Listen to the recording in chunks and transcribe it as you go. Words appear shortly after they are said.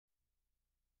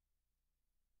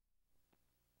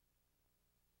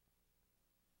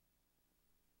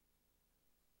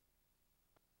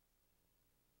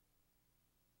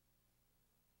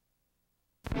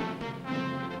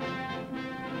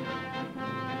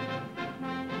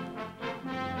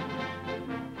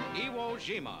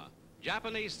Jima,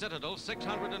 Japanese citadel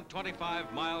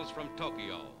 625 miles from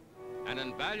Tokyo, an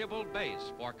invaluable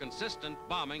base for consistent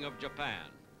bombing of Japan.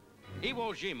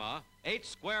 Iwo Jima, 8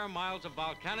 square miles of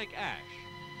volcanic ash,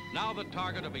 now the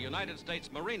target of a United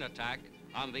States Marine attack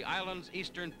on the island's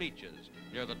eastern beaches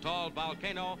near the tall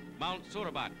volcano Mount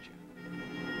Suribachi.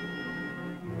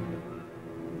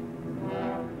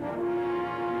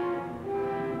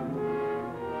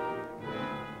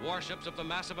 Warships of the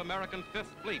massive American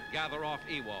Fifth Fleet gather off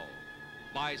Iwo.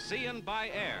 By sea and by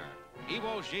air,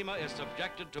 Iwo Jima is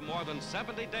subjected to more than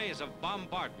 70 days of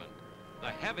bombardment, the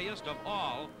heaviest of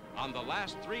all on the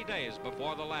last 3 days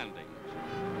before the landings.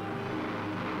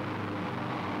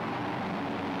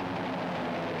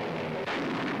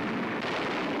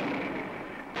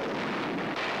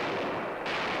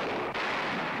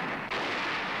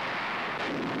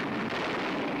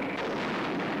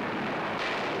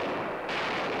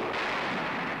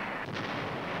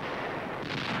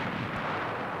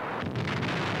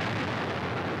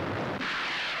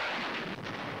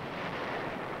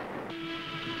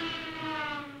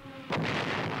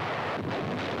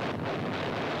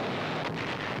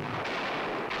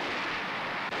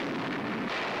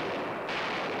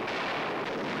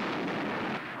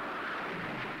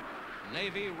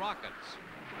 Navy rockets.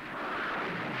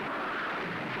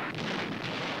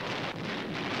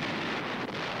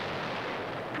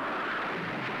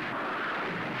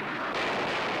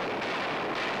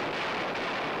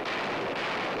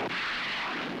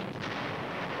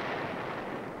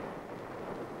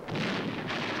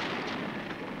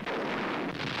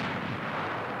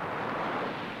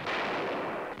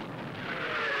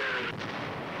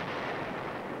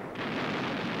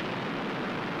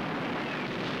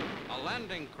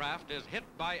 Landing craft is hit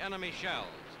by enemy shells,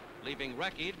 leaving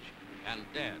wreckage and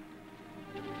dead.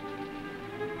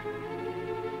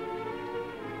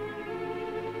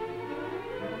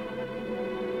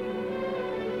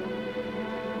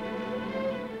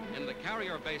 In the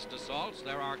carrier-based assaults,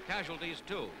 there are casualties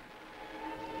too.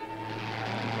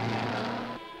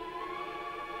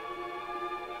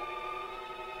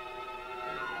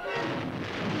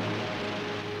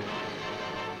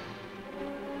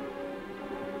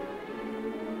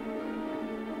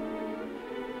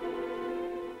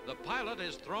 The pilot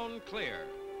is thrown clear.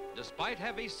 Despite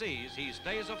heavy seas, he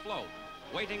stays afloat,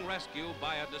 waiting rescue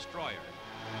by a destroyer.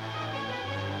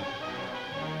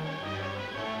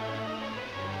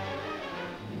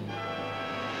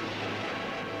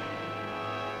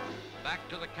 Back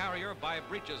to the carrier by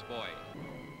Breeches Boy.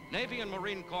 Navy and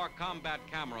Marine Corps combat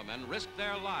cameramen risked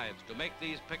their lives to make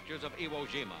these pictures of Iwo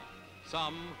Jima.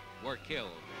 Some were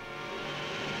killed.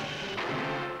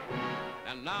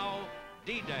 And now,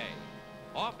 D-Day.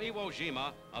 Off Iwo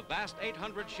Jima, a vast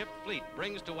 800-ship fleet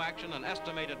brings to action an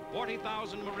estimated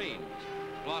 40,000 Marines,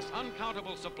 plus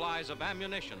uncountable supplies of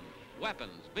ammunition,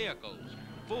 weapons, vehicles,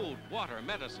 food, water,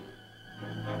 medicine.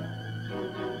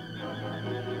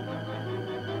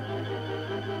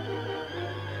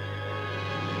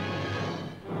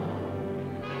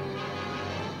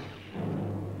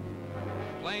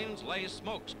 Planes lay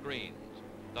smoke screens.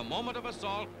 The moment of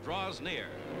assault draws near.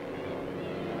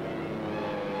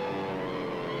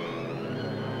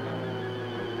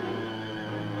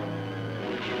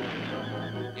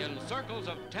 In circles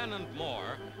of 10 and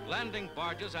more, landing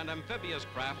barges and amphibious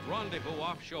craft rendezvous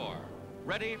offshore,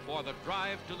 ready for the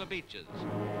drive to the beaches.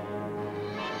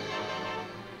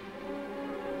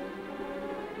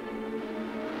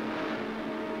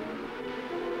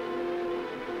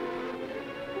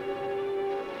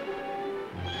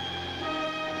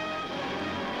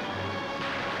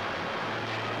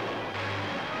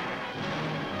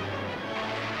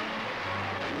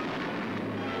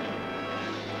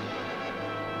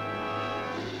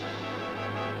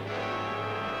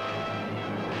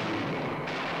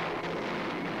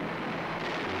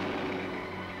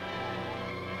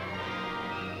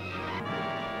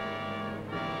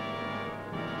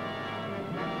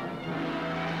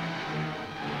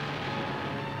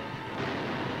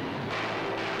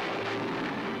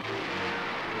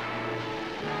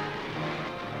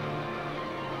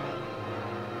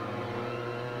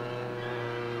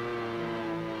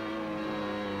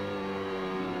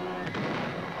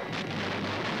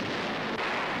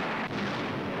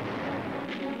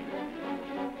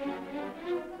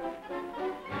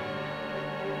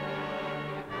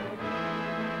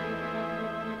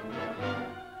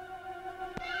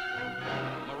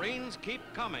 Keep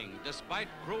coming despite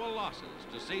cruel losses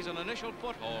to seize an initial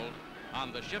foothold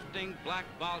on the shifting black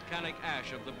volcanic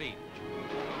ash of the beach.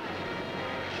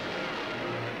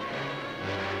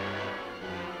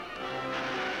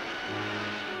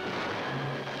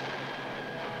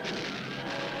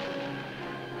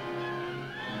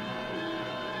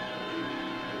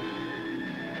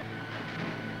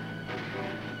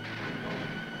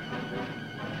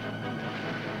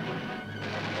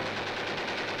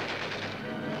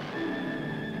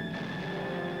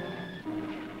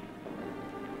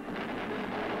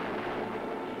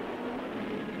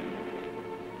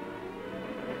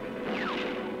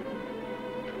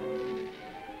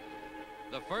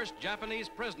 the first Japanese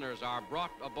prisoners are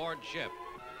brought aboard ship.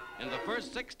 In the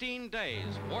first 16 days,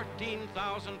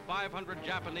 14,500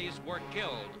 Japanese were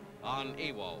killed on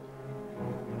Iwo.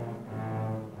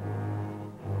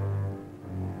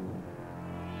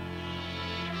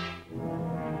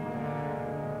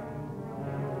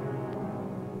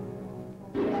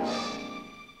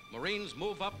 Marines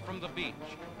move up from the beach,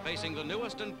 facing the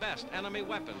newest and best enemy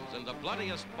weapons in the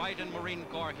bloodiest fight in Marine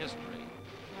Corps history.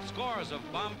 Scores of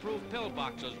bomb-proof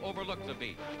pillboxes overlook the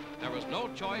beach. There was no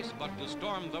choice but to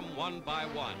storm them one by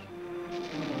one.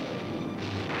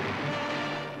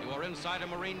 You are inside a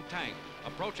Marine tank,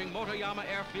 approaching Motoyama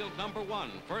Airfield number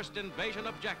 1, first invasion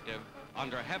objective,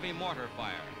 under heavy mortar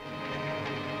fire.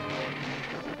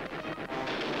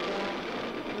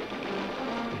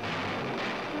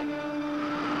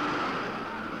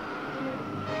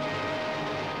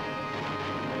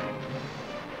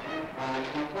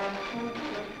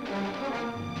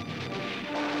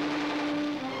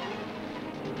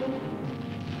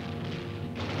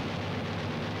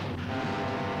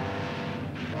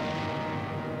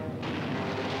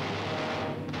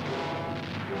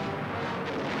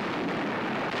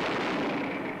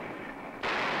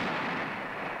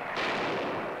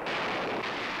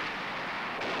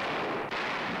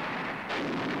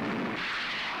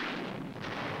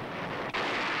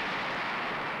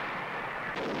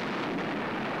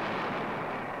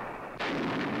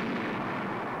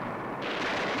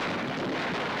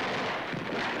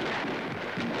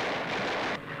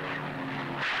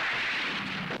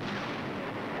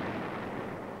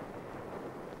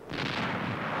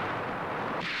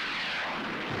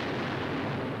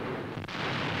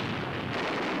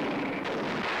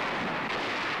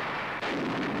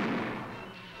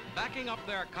 Backing up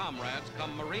their comrades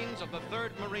come Marines of the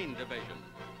 3rd Marine Division.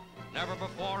 Never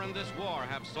before in this war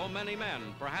have so many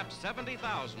men, perhaps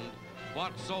 70,000,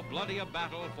 fought so bloody a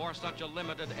battle for such a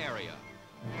limited area.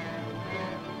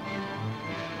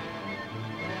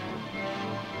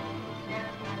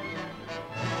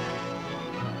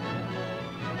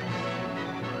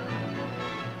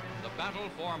 The battle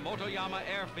for Motoyama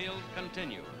Airfield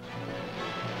continues.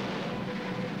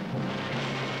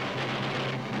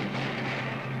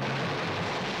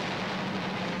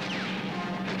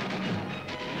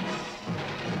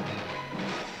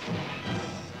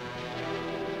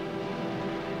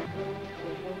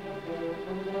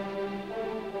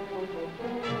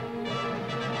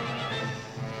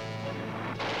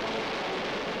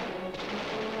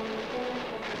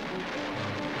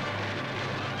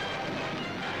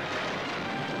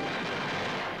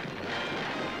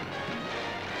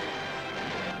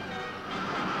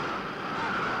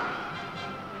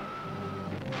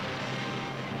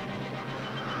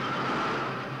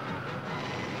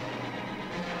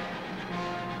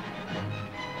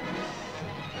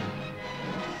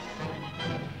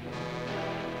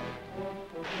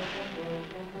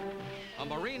 A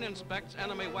Marine inspects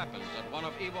enemy weapons at one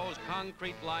of Iwo's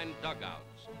concrete-lined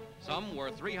dugouts. Some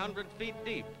were 300 feet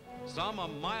deep, some a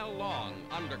mile long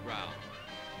underground.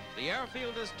 The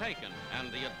airfield is taken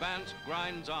and the advance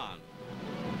grinds on.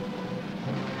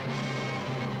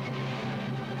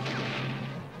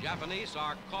 Japanese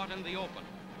are caught in the open.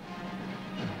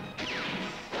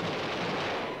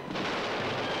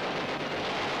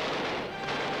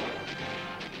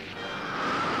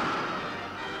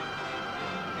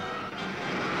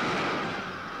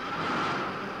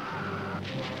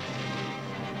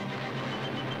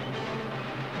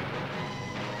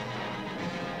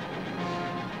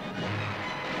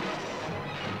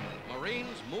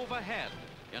 Move ahead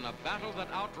in a battle that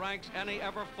outranks any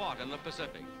ever fought in the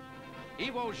Pacific.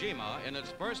 Iwo Jima, in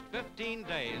its first 15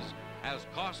 days, has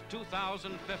cost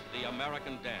 2,050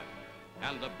 American dead,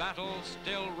 and the battle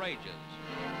still rages.